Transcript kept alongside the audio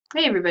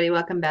Hey everybody,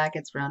 welcome back.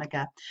 It's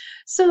Veronica.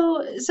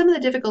 So, some of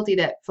the difficulty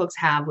that folks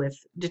have with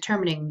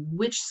determining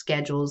which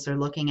schedules they're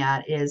looking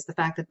at is the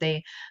fact that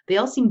they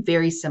all seem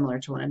very similar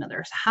to one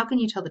another. So, how can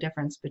you tell the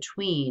difference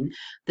between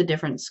the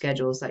different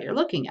schedules that you're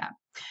looking at?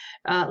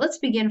 Let's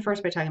begin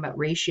first by talking about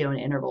ratio and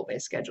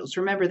interval-based schedules.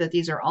 Remember that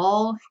these are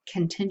all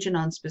contingent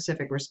on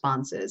specific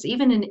responses.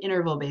 Even an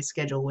interval-based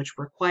schedule, which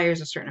requires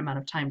a certain amount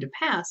of time to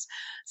pass,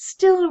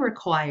 still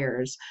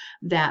requires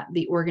that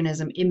the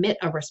organism emit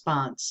a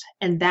response,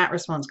 and that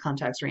response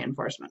contacts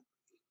reinforcement.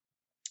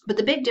 But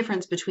the big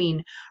difference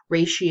between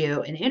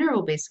ratio and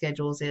interval-based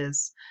schedules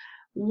is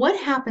what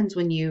happens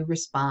when you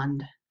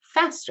respond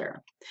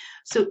faster.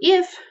 So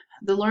if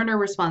the learner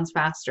responds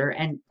faster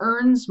and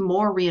earns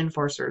more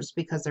reinforcers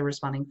because they're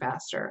responding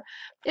faster,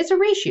 it's a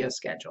ratio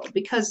schedule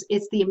because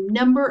it's the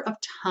number of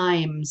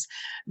times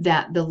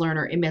that the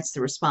learner emits the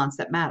response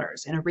that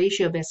matters. In a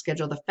ratio-based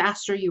schedule, the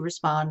faster you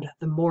respond,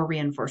 the more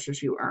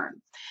reinforcers you earn.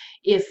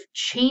 If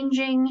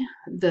changing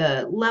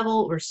the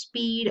level or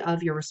speed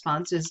of your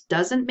responses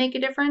doesn't make a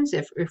difference,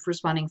 if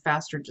responding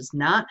faster does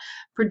not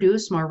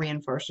produce more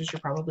reinforcers, you're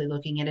probably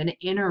looking at an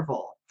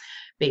interval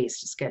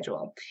based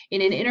schedule.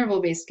 In an interval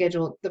based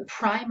schedule, the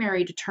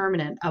primary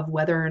determinant of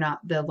whether or not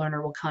the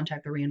learner will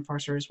contact the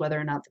reinforcer is whether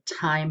or not the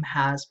time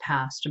has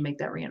passed to make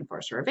that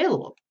reinforcer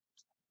available.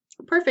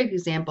 A perfect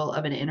example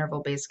of an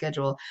interval-based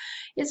schedule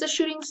is a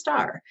shooting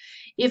star.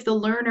 If the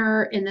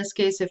learner, in this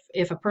case,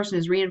 if a person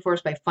is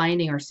reinforced by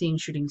finding or seeing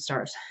shooting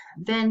stars,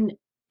 then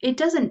it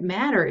doesn't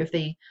matter if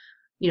they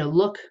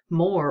look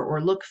more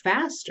or look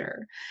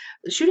faster.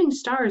 Shooting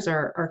stars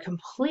are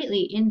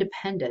completely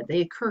independent.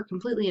 They occur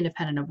completely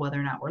independent of whether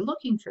or not we're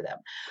looking for them.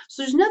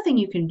 So there's nothing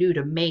you can do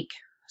to make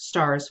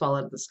stars fall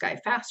out of the sky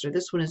faster.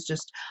 This one is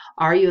just,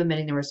 are you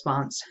emitting the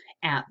response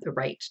at the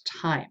right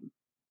time?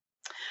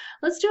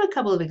 Let's do a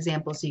couple of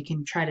examples so you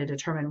can try to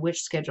determine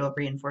which schedule of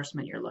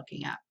reinforcement you're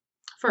looking at.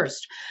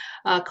 First,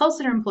 a call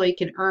center employee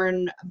can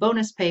earn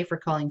bonus pay for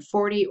calling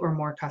 40 or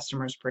more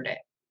customers per day.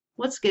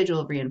 What schedule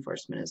of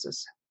reinforcement is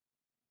this?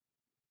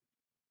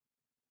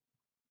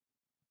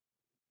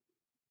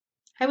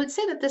 I would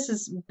say that this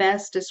is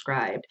best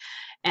described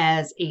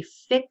as a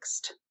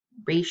fixed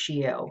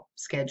ratio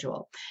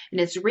schedule.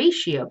 And it's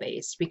ratio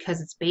based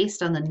because it's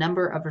based on the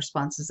number of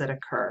responses that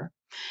occur.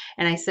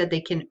 And I said they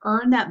can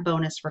earn that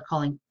bonus for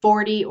calling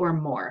 40 or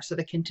more. So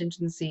the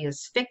contingency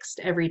is fixed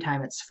every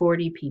time. It's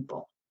 40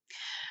 people.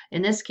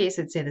 In this case,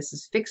 I'd say this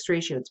is fixed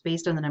ratio. It's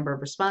based on the number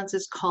of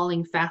responses.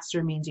 Calling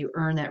faster means you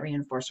earn that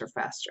reinforcer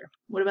faster.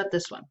 What about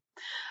this one?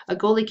 A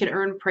goalie can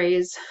earn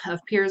praise of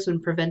peers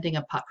when preventing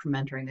a puck from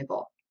entering the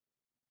goal.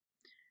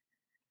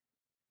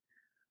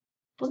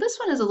 Well, this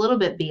one is a little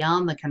bit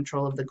beyond the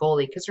control of the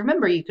goalie because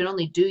remember, you can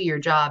only do your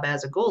job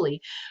as a goalie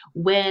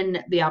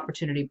when the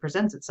opportunity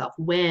presents itself,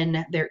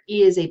 when there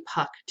is a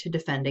puck to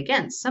defend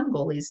against. Some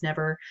goalies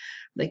never,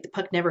 like the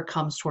puck never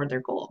comes toward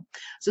their goal.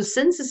 So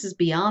since this is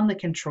beyond the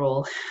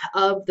control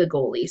of the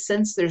goalie,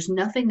 since there's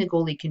nothing the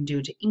goalie can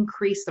do to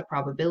increase the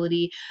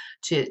probability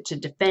to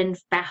defend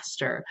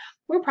faster,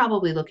 we're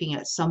probably looking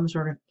at some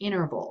sort of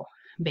interval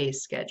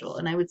based schedule.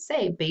 And I would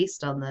say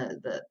based on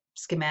the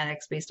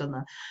schematics, based on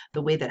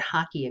the way that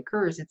hockey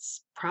occurs,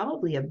 it's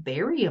probably a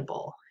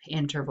variable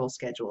interval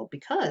schedule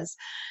because,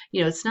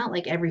 it's not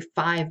like every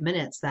 5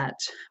 minutes that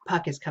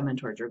puck is coming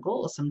towards your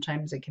goal.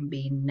 Sometimes it can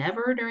be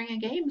never during a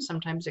game.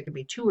 Sometimes it could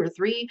be two or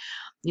three,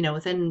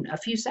 within a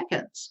few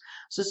seconds.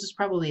 So this is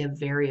probably a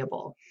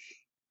variable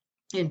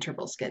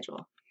interval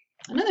schedule.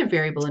 Another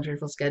variable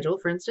interval schedule,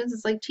 for instance,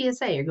 is like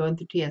TSA. You're going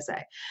through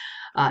TSA.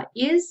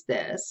 Is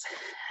this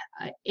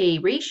a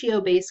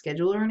ratio-based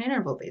schedule or an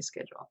interval-based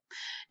schedule?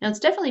 Now, it's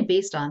definitely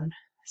based on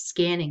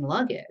scanning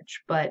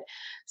luggage, but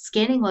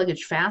scanning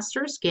luggage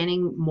faster,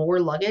 scanning more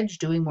luggage,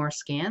 doing more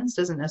scans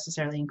doesn't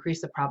necessarily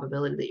increase the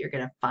probability that you're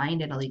going to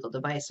find an illegal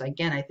device. So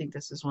again, I think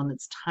this is one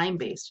that's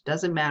time-based. It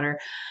doesn't matter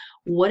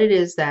what it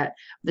is that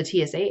the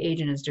TSA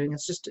agent is doing.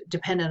 It's just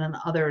dependent on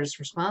others'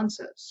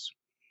 responses.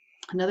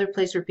 Another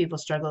place where people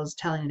struggle is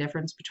telling the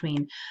difference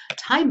between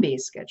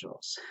time-based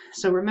schedules.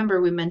 So remember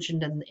we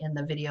mentioned in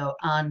the video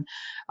on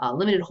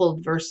limited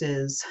hold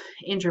versus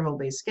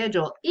interval-based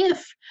schedule,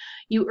 if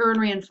you earn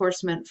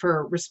reinforcement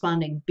for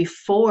responding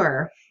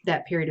before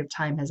that period of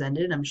time has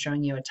ended, I'm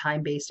showing you a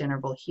time-based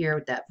interval here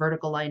with that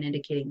vertical line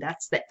indicating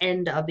that's the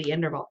end of the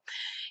interval.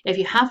 If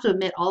you have to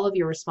emit all of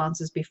your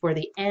responses before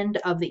the end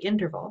of the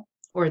interval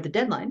or the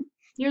deadline,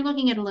 you're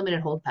looking at a limited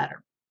hold pattern.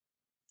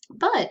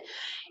 But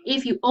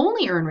if you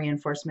only earn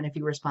reinforcement if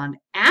you respond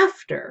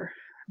after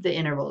the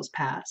interval is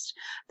passed,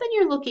 then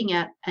you're looking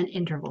at an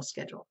interval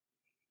schedule.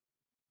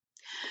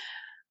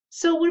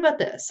 So what about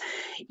this?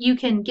 You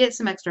can get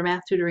some extra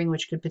math tutoring,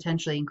 which could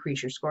potentially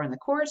increase your score in the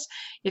course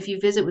if you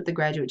visit with the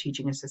graduate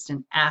teaching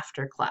assistant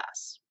after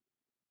class.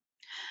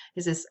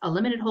 Is this a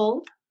limited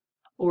hold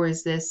or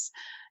is this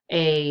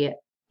a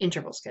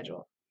interval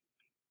schedule?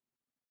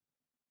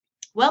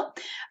 Well,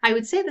 I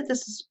would say that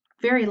this is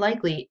very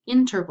likely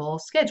interval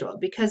schedule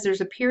because there's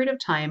a period of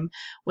time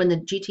when the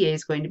GTA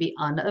is going to be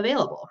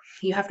unavailable.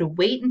 You have to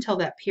wait until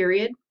that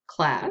period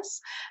class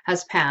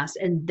has passed,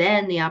 and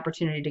then the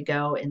opportunity to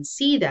go and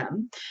see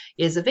them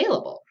is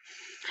available.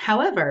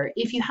 However,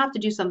 if you have to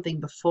do something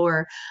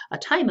before a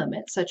time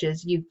limit, such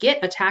as you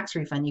get a tax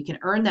refund, you can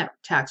earn that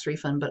tax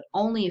refund, but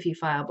only if you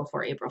file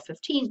before April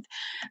 15th.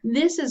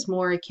 This is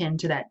more akin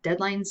to that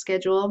deadline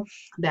schedule,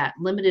 that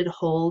limited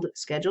hold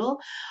schedule,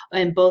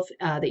 and both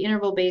the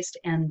interval based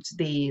and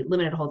the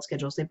limited hold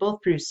schedules, they both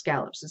produce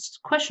scallops. It's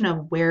a question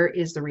of where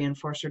is the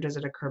reinforcer? Does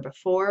it occur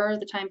before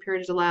the time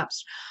period has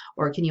elapsed,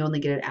 or can you only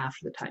get it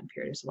after the time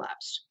period has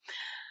elapsed?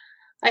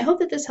 I hope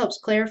that this helps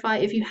clarify.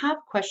 If you have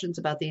questions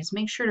about these,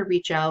 make sure to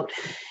reach out,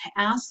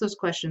 ask those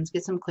questions,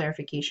 get some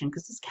clarification,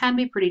 because this can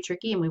be pretty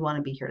tricky and we want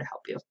to be here to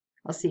help you.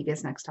 I'll see you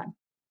guys next time.